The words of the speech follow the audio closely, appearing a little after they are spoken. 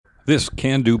This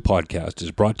Can Do podcast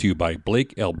is brought to you by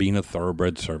Blake Albina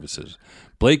Thoroughbred Services.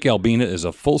 Blake Albina is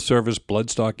a full-service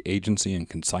bloodstock agency and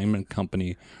consignment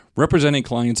company representing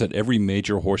clients at every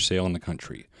major horse sale in the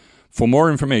country. For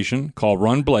more information, call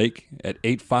Ron Blake at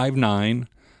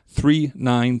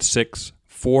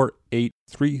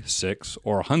 859-396-4836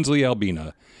 or Hunsley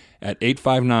Albina at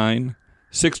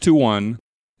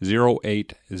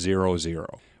 859-621-0800.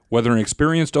 Whether an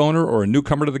experienced owner or a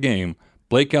newcomer to the game,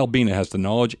 Blake Albina has the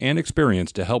knowledge and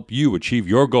experience to help you achieve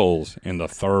your goals in the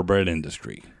thoroughbred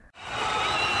industry. I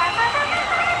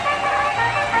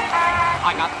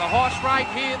got the horse right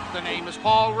here, the name is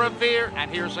Paul Revere,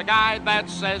 and here's a guy that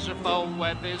says if the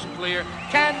web is clear,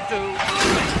 can do.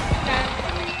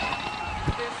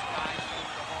 This guy says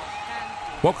the horse can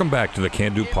do. Welcome back to the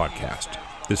Can Do podcast.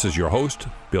 This is your host,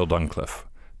 Bill Duncliffe.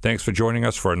 Thanks for joining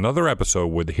us for another episode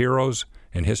where the heroes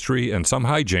and history and some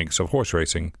hijinks of horse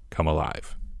racing come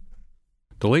alive.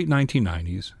 The late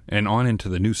 1990s and on into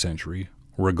the new century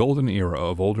were a golden era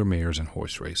of older mares in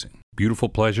horse racing. Beautiful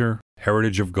Pleasure,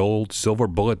 Heritage of Gold, Silver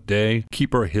Bullet Day,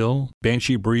 Keeper Hill,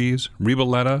 Banshee Breeze,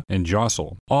 Riboletta, and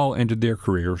Jostle all ended their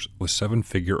careers with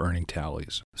seven-figure earning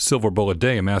tallies. Silver Bullet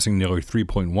Day amassing nearly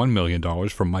 $3.1 million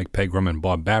from Mike Pegram and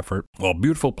Bob Baffert, while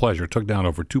Beautiful Pleasure took down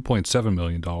over $2.7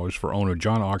 million for owner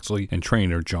John Oxley and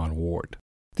trainer John Ward.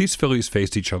 These fillies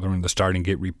faced each other in the starting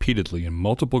gate repeatedly in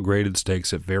multiple graded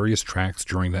stakes at various tracks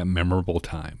during that memorable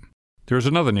time. There is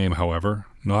another name, however,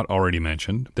 not already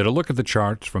mentioned, that a look at the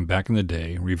charts from back in the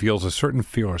day reveals a certain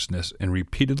fearlessness in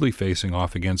repeatedly facing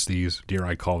off against these, dare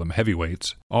I call them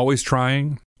heavyweights, always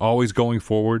trying, always going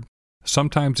forward,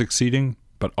 sometimes exceeding,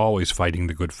 but always fighting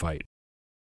the good fight.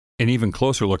 An even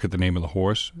closer look at the name of the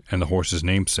horse, and the horse's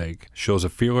namesake, shows a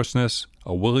fearlessness,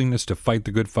 a willingness to fight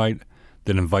the good fight,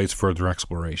 that invites further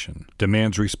exploration,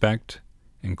 demands respect,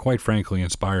 and quite frankly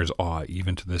inspires awe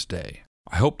even to this day.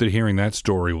 I hope that hearing that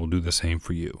story will do the same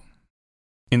for you.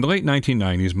 In the late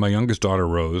 1990s, my youngest daughter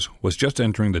Rose was just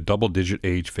entering the double-digit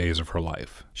age phase of her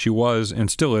life. She was,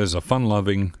 and still is, a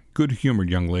fun-loving,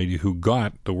 good-humored young lady who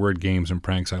got the word games and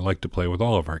pranks I like to play with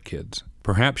all of our kids.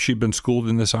 Perhaps she'd been schooled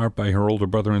in this art by her older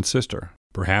brother and sister.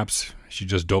 Perhaps she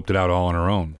just doped it out all on her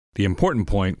own. The important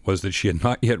point was that she had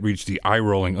not yet reached the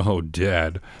eye-rolling, oh,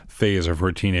 Dad, phase of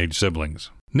her teenage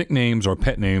siblings. Nicknames or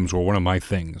pet names were one of my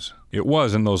things. It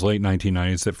was in those late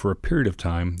 1990s that for a period of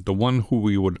time, the one who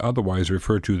we would otherwise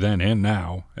refer to then and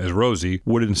now as Rosie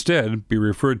would instead be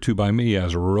referred to by me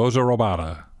as Rosa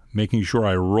Robata, making sure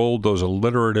I rolled those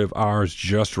alliterative R's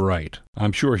just right.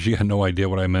 I'm sure she had no idea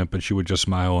what I meant, but she would just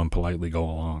smile and politely go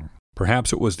along.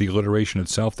 Perhaps it was the alliteration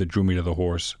itself that drew me to the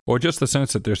horse, or just the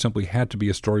sense that there simply had to be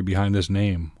a story behind this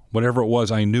name. Whatever it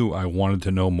was, I knew I wanted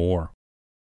to know more.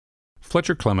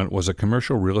 Fletcher Clement was a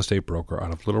commercial real estate broker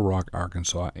out of Little Rock,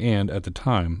 Arkansas, and, at the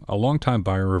time, a longtime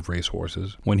buyer of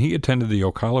racehorses when he attended the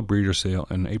Ocala Breeder Sale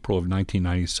in April of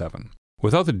 1997.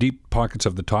 Without the deep pockets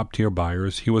of the top-tier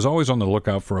buyers, he was always on the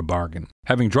lookout for a bargain.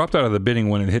 Having dropped out of the bidding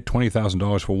when it hit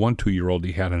 $20,000 for one 2-year-old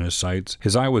he had in his sights,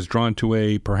 his eye was drawn to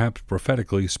a, perhaps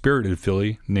prophetically, spirited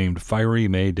filly named Fiery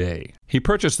May Day. He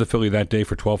purchased the filly that day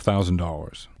for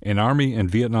 $12,000. An Army and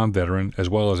Vietnam veteran, as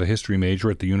well as a history major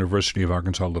at the University of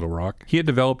Arkansas Little Rock, he had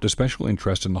developed a special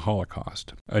interest in the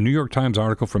Holocaust. A New York Times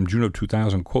article from June of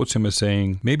 2000 quotes him as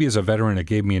saying, "Maybe as a veteran it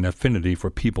gave me an affinity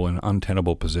for people in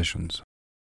untenable positions."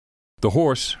 The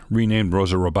horse, renamed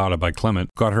Rosa Robata by Clement,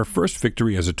 got her first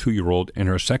victory as a 2-year-old in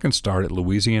her second start at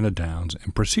Louisiana Downs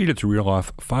and proceeded to reel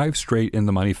off 5 straight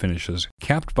in-the-money finishes,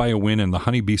 capped by a win in the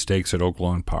Honeybee Stakes at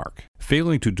Oaklawn Park.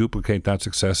 Failing to duplicate that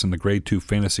success in the Grade 2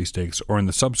 Fantasy Stakes or in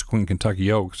the subsequent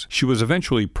Kentucky Oaks, she was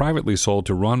eventually privately sold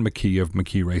to Ron McKee of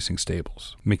McKee Racing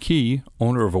Stables. McKee,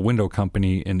 owner of a window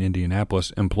company in Indianapolis,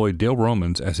 employed Dale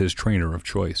Romans as his trainer of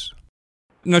choice.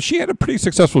 Now, she had a pretty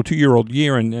successful 2-year-old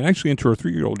year and actually into her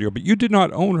 3-year-old year, but you did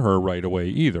not own her right away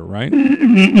either, right?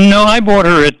 No, I bought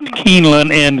her at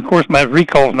Keeneland, and of course my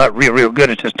recall's not real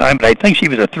good at this time, but I think she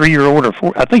was a 3-year-old or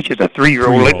 4. I think she's a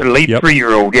 3-year-old, late yep.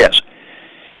 3-year-old, yes.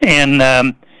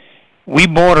 And we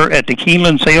bought her at the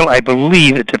Keeneland sale, I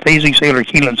believe, at the Phasing Sale or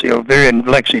Keeneland sale there in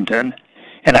Lexington.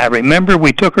 And I remember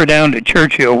we took her down to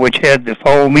Churchill, which had the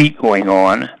fall meet going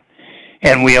on.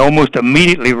 And we almost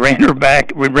immediately ran her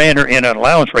back. We ran her in an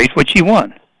allowance race, which she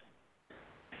won.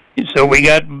 So we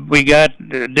got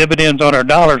dividends on our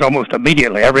dollars almost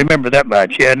immediately. I remember that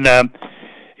much. And I'm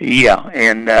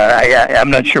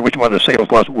not sure which one of the sales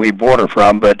was we bought her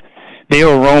from, but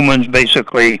Dale Romans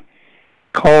basically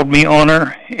called me on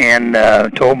her and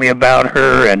told me about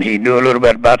her, and he knew a little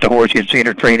bit about the horse. He had seen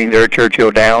her training there at Churchill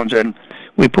Downs, and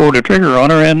we pulled the trigger on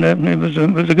her, and it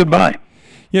was a good buy.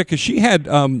 Yeah, because she had.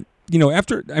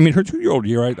 After, her 2-year-old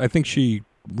year, I think she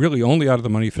really only out of the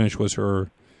money finish was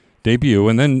her debut,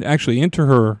 and then actually into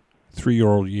her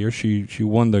 3-year-old year, she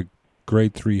won the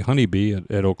Grade 3 Honeybee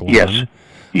at Oklahoma.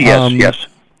 Yes.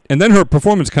 And then her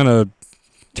performance kind of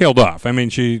tailed off. I mean,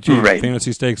 she Right.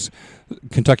 Fantasy Stakes,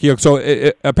 Kentucky Oaks. So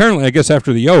apparently, I guess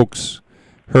after the Oaks,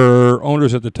 her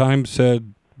owners at the time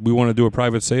said, "We want to do a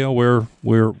private sale where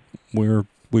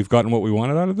we've gotten what we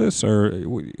wanted out of this." Or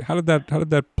how did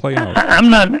that play out? I'm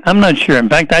not sure. In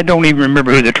fact, I don't even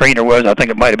remember who the trainer was. I think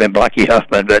it might have been Blackie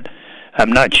Huffman, but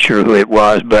I'm not sure who it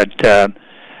was. But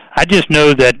I just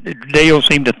know that Dale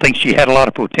seemed to think she had a lot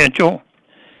of potential,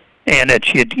 and that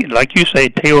she had, like you say,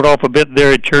 tailed off a bit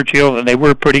there at Churchill, and they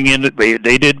were putting in.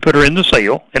 They did put her in the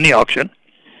sale, in the auction,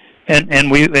 and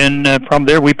from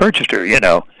there we purchased her.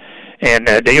 And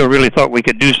Dale really thought we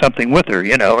could do something with her,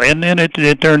 and then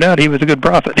it turned out he was a good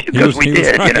prophet because we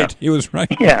did. Right. He was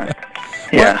right. Yeah.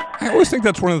 Well, Yeah. I always think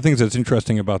that's one of the things that's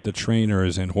interesting about the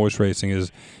trainers in horse racing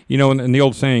is, and the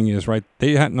old saying is, right,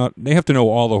 they have to know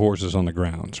all the horses on the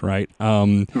grounds, right?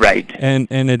 Right. And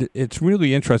it's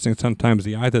really interesting sometimes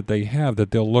the eye that they have,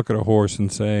 that they'll look at a horse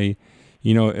and say,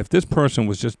 if this person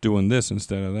was just doing this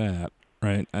instead of that,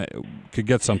 right, I could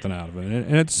get something out of it.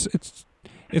 And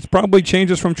it's probably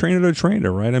changes from trainer to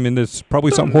trainer, right? I mean, there's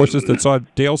probably some horses that saw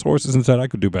Dale's horses and said, I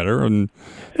could do better, and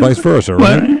vice versa,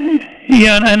 right? Well,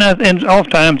 yeah, and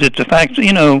oftentimes it's the fact,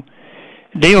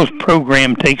 Dale's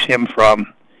program takes him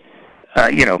from,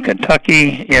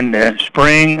 Kentucky in the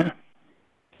spring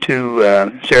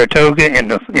to Saratoga in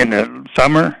the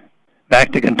summer,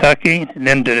 back to Kentucky, and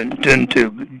then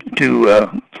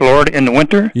to Florida in the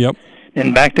winter. Yep.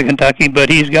 And back to Kentucky. But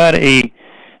he's got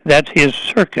that's his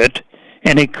circuit.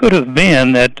 And it could have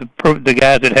been that the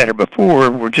guys that had her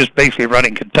before were just basically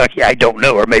running Kentucky. I don't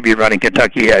know, or maybe running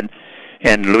Kentucky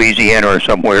and Louisiana or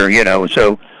somewhere,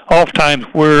 So oftentimes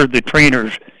where the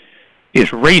trainers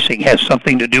is racing has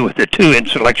something to do with it too, in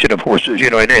selection of horses,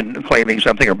 and claiming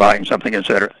something or buying something, et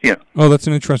cetera. Oh, that's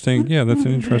an interesting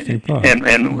thought.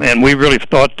 And we really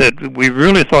thought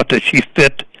that she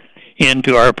fit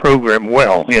into our program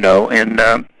well,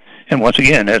 and once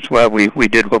again, that's why we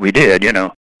did what we did,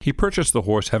 He purchased the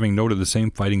horse having noted the same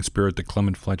fighting spirit that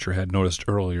Clement Fletcher had noticed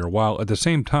earlier, while at the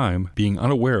same time being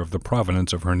unaware of the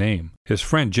provenance of her name. His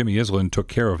friend Jimmy Iselin took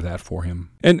care of that for him.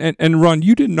 And Ron,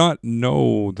 you did not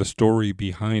know the story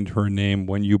behind her name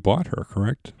when you bought her,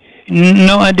 correct?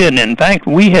 No, I didn't. In fact,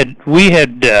 we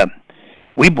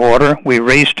bought her. We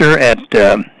raced her at,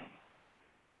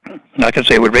 like I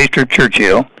say, we raced her at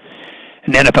Churchill.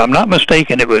 And then, if I'm not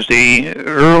mistaken, it was the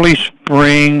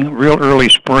real early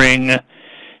spring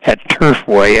at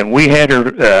Turfway, and we had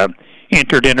her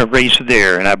entered in a race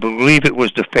there, and I believe it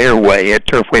was the Fairway at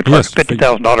Turfway Park,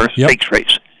 $50,000 stakes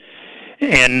race.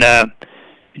 And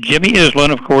Jimmy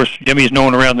Iselin, of course, Jimmy's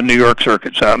known around the New York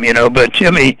circuit some, but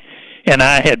Jimmy and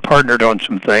I had partnered on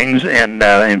some things, and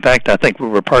in fact, I think we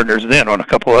were partners then on a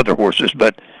couple other horses,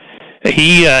 but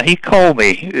he called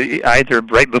me either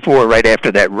right before or right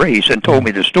after that race and told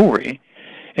me the story,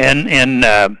 and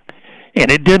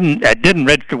it didn't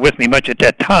register with me much at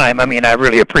that time. I mean, I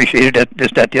really appreciated it, this,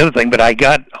 that, the other thing, but I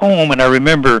got home and I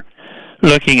remember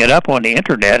looking it up on the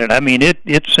internet, and I mean, it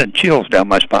sent chills down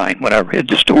my spine when I read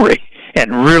the story,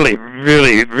 and really,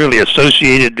 really, really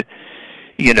associated,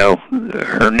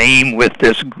 her name with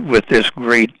this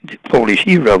great Polish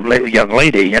hero, young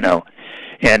lady,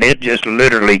 and it just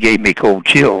literally gave me cold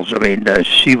chills. I mean,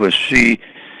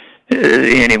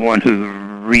 anyone who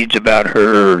reads about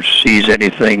her or sees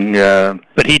anything,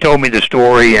 but he told me the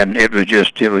story, and it was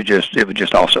just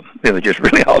awesome. It was just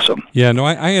really awesome. Yeah, no,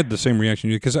 I had the same reaction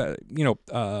because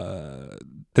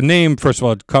the name, first of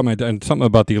all, comment and something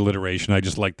about the alliteration. I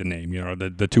just liked the name.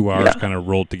 The two R's kind of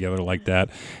rolled together like that,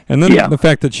 and then the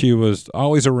fact that she was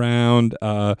always around,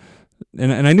 and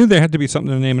I knew there had to be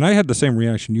something in the name, and I had the same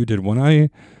reaction you did when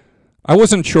I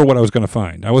wasn't sure what I was going to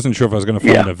find. I wasn't sure if I was going to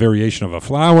find a variation of a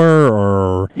flower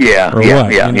or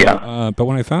what. But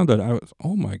when I found it, I was,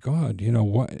 oh my God,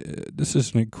 what? This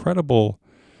is an incredible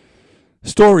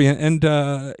story. And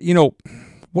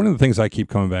one of the things I keep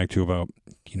coming back to about,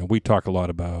 we talk a lot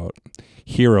about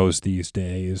heroes these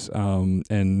days,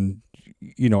 and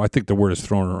I think the word is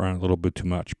thrown around a little bit too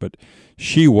much, but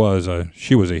she was a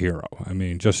hero. I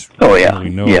mean, just really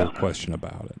no question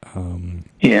about it.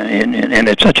 And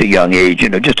at such a young age,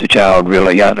 just a child,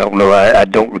 really. I don't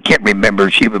know. Can't remember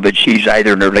but she's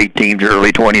either in her late teens or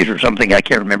early 20s or something. I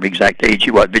can't remember exact age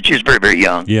she was, but she's very, very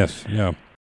young. Yes, yeah.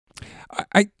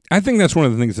 I think that's one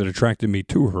of the things that attracted me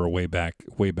to her way back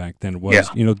then was,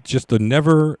 just the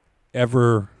never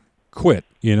ever quit.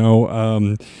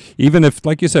 Even if,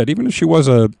 like you said, even if she was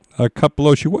a cup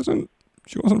below, she wasn't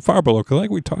far below. Because like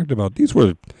we talked about, these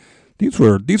were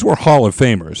Hall of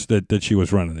Famers that she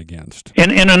was running against.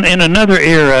 In another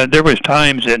era, there was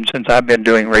times, and since I've been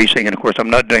doing racing, and of course I'm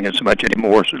not doing it so much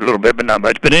anymore, so a little bit, but not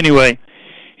much. But anyway,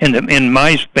 in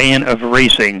my span of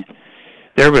racing,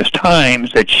 there was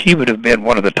times that she would have been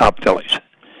one of the top fillies.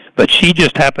 But she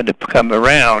just happened to come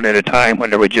around at a time when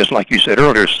there were, just like you said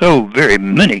earlier, so very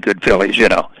many good fillies,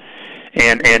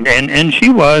 And she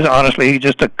was, honestly,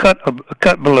 just a cut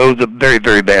below the very,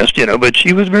 very best, but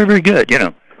she was very, very good,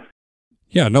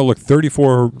 Yeah, no, look,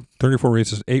 34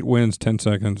 races, 8 wins, 10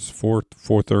 seconds, 4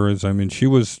 thirds. I mean, she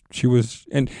was,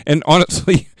 and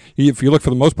honestly, if you look for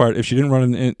the most part, if she didn't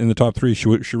run in the top 3, she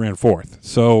ran 4th.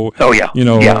 So, oh yeah,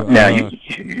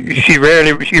 she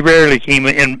rarely came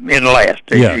in last.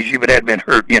 Yeah. She would have been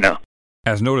hurt,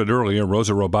 As noted earlier,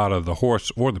 Rosa Robata, the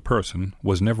horse or the person,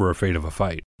 was never afraid of a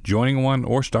fight, joining one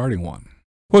or starting one.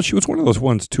 Well, she was one of those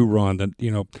ones too, Ron, that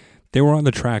they were on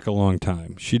the track a long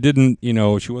time. She didn't,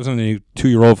 she wasn't a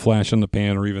 2-year-old flash in the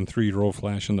pan or even 3-year-old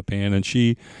flash in the pan. And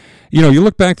she, you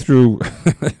look back through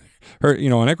her,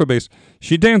 on Equibase,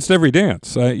 she danced every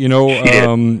dance. She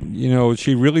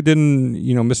really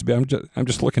didn't, miss a beat. I'm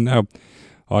just looking now.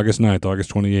 August 9th,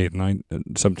 August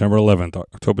 28th, September 11th,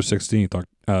 October 16th,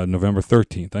 November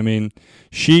 13th. I mean,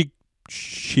 she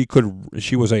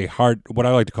was what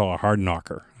I like to call a hard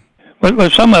knocker.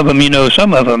 Well, some of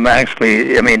them actually,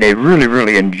 they really,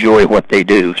 really enjoy what they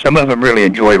do. Some of them really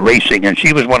enjoy racing, and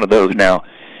she was one of those. Now,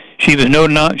 she was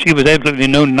absolutely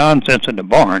no nonsense in the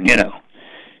barn,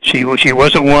 She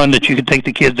wasn't one that you could take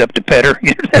the kids up to pet her,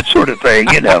 that sort of thing,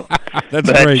 That's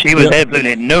but great. She was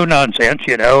absolutely no nonsense,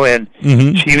 and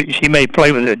she may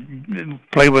play with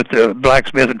the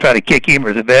blacksmith and try to kick him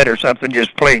or the vet or something,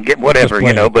 just play and get whatever,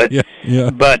 But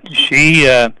but she.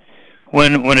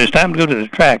 When it's time to go to the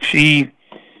track, she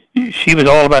was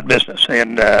all about business,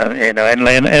 and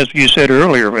as you said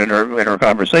earlier in our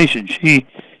conversation, she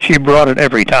brought it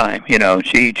every time.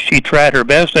 She tried her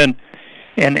best, and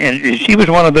she was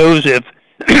one of those. If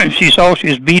she saw she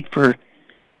was beat for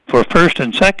first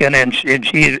and second, and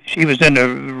she was in the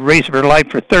race of her life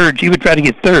for third, she would try to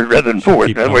get third rather than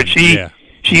fourth. In other words,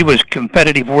 she was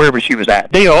competitive wherever she was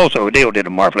at. Dale did a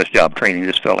marvelous job training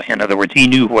this fella. In other words, he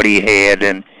knew what he had,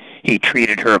 and he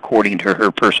treated her according to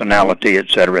her personality, et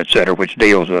cetera, which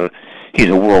Dale's he's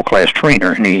a world-class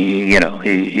trainer, and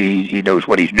he knows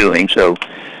what he's doing. So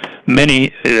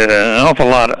an awful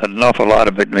lot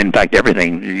of it, in fact,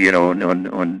 everything,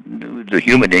 on the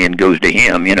human end goes to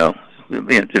him,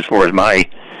 as far as my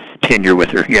tenure with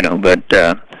her,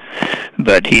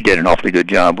 but he did an awfully good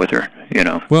job with her,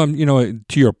 Well,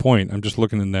 to your point, I'm just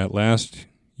looking in that last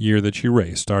year that she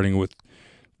raced, starting with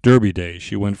Derby Day.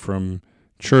 She went from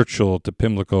Churchill to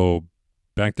Pimlico,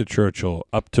 back to Churchill,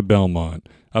 up to Belmont,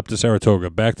 up to Saratoga,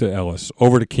 back to Ellis,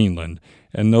 over to Keeneland,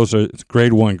 and those are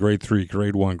grade 1, grade 3,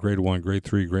 grade 1, grade 1, grade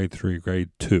 3, grade 3, grade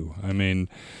 2. I mean,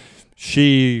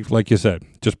 she, like you said,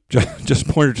 just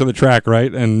point her to the track,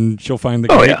 right, and she'll find the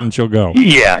gate and she'll go.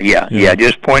 Yeah.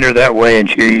 Just point her that way, and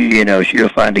she'll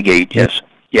find the gate. Yes.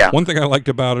 Yeah. One thing I liked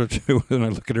about her too, when I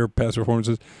look at her past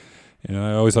performances.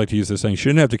 I always like to use this saying: she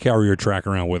didn't have to carry her track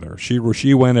around with her. She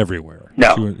went everywhere.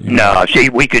 No.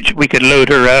 We could load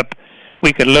her up.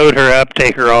 We could load her up,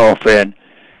 take her off, and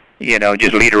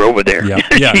just lead her over there.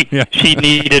 Yeah. She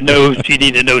needed no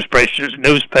special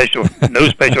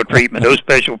treatment, no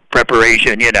special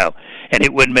preparation. And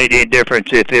it wouldn't make any difference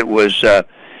if it was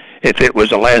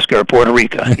Alaska or Puerto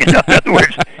Rico. In other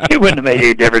words, it wouldn't have made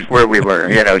any difference where we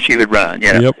were. She would run.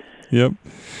 Yep.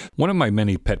 One of my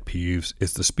many pet peeves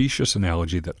is the specious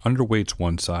analogy that underweights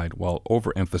one side while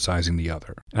overemphasizing the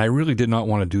other. And I really did not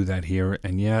want to do that here,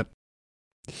 and yet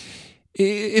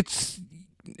it's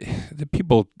the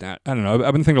people. I don't know.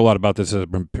 I've been thinking a lot about this as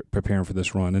I've been preparing for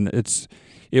this run, and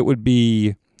it would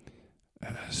be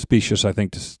specious, I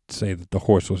think, to say that the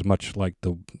horse was much like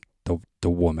the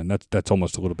woman. That's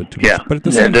almost a little bit too much. But at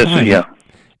the same time,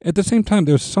 at the same time,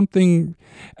 there's something.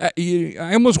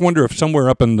 I almost wonder if somewhere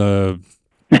up in the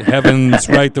heavens,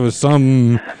 right, there was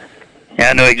some. Yeah,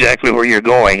 I know exactly where you're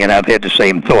going, and I've had the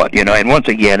same thought. And once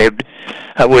again,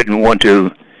 I wouldn't want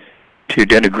to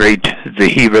denigrate the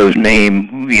hero's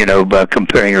name, by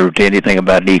comparing her to anything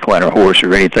about an equine or horse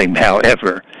or anything.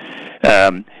 However,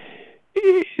 the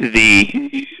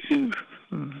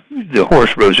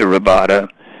horse Rosa Robata,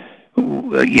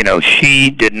 she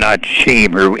did not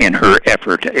shame her in her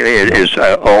effort as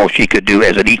all she could do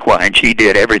as an equine. She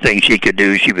did everything she could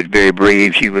do. She was very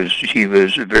brave. She was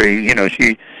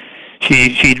very,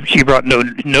 she brought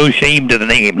no shame to the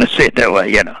name. Let's say it that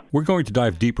way, We're going to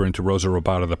dive deeper into Rosa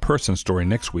Robata, the person story,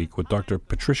 next week with Dr.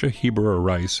 Patricia Heberer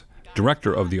Rice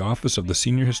Director of the Office of the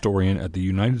Senior Historian at the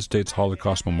United States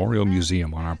Holocaust Memorial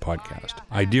Museum, on our podcast.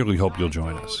 I dearly hope you'll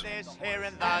join us. For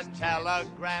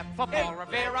Paul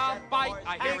Revere I'll bite.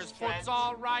 I hear his foot's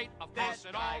all right. Of course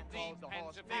it all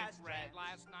depends if it's red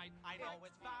last night. I know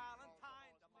it's violent.